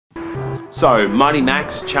So, Mighty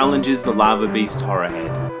Max challenges the Lava Beast horror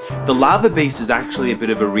head. The Lava Beast is actually a bit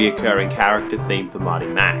of a reoccurring character theme for Mighty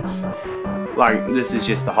Max. Like, this is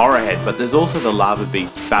just the horror head, but there's also the Lava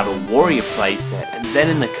Beast Battle Warrior playset, and then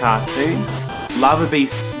in the cartoon, Lava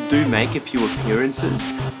Beasts do make a few appearances,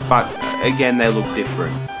 but again, they look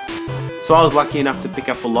different. So I was lucky enough to pick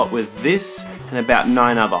up a lot with this and about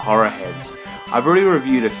 9 other horror heads. I've already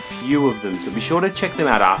reviewed a few of them, so be sure to check them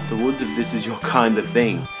out afterwards if this is your kind of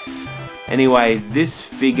thing. Anyway, this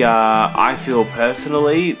figure, I feel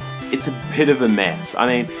personally, it's a bit of a mess. I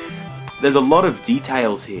mean, there's a lot of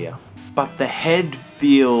details here, but the head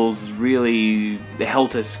feels really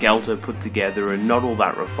helter-skelter put together and not all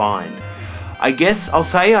that refined. I guess I'll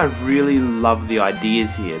say I really love the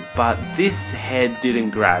ideas here, but this head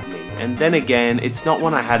didn't grab me. And then again, it's not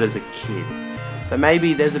one I had as a kid. So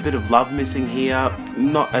maybe there's a bit of love missing here,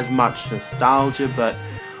 not as much nostalgia, but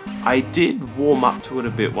I did warm up to it a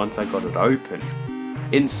bit once I got it open.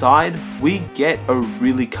 Inside, we get a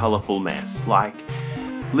really colourful mess, like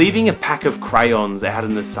leaving a pack of crayons out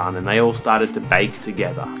in the sun and they all started to bake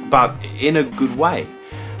together, but in a good way.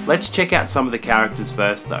 Let's check out some of the characters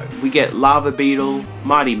first though. We get Lava Beetle,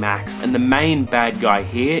 Mighty Max, and the main bad guy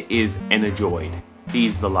here is Energoid.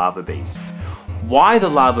 He's the Lava Beast. Why the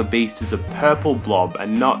Lava Beast is a purple blob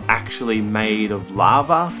and not actually made of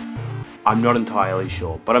lava, I'm not entirely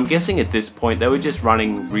sure, but I'm guessing at this point they were just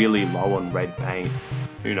running really low on red paint.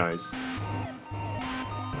 Who knows?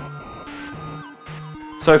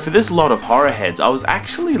 So for this lot of horror heads, I was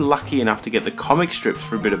actually lucky enough to get the comic strips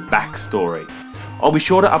for a bit of backstory. I'll be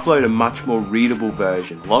sure to upload a much more readable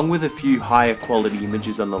version, along with a few higher quality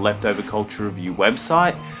images on the Leftover Culture Review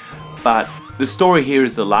website, but the story here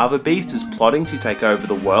is the Lava Beast is plotting to take over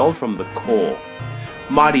the world from the core.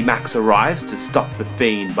 Mighty Max arrives to stop the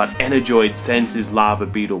fiend, but Energoid sends his Lava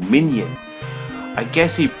Beetle minion. I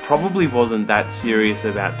guess he probably wasn't that serious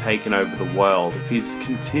about taking over the world if his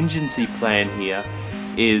contingency plan here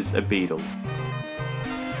is a beetle.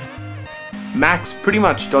 Max pretty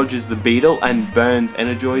much dodges the beetle and burns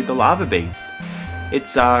Energoid the Lava Beast.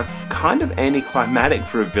 It's kind of anticlimactic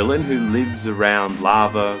for a villain who lives around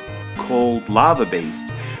lava called Lava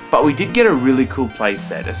Beast, but we did get a really cool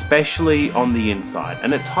playset, especially on the inside,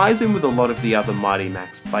 and it ties in with a lot of the other Mighty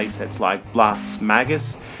Max playsets like Ultra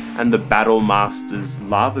Magus and the Battle Masters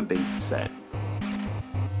Lava Beast set.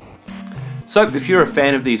 So if you're a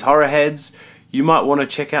fan of these horror heads, you might want to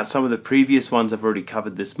check out some of the previous ones I've already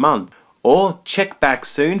covered this month, or check back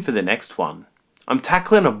soon for the next one. I'm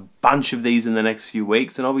tackling a bunch of these in the next few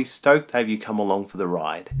weeks and I'll be stoked to have you come along for the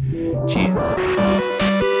ride. Cheers.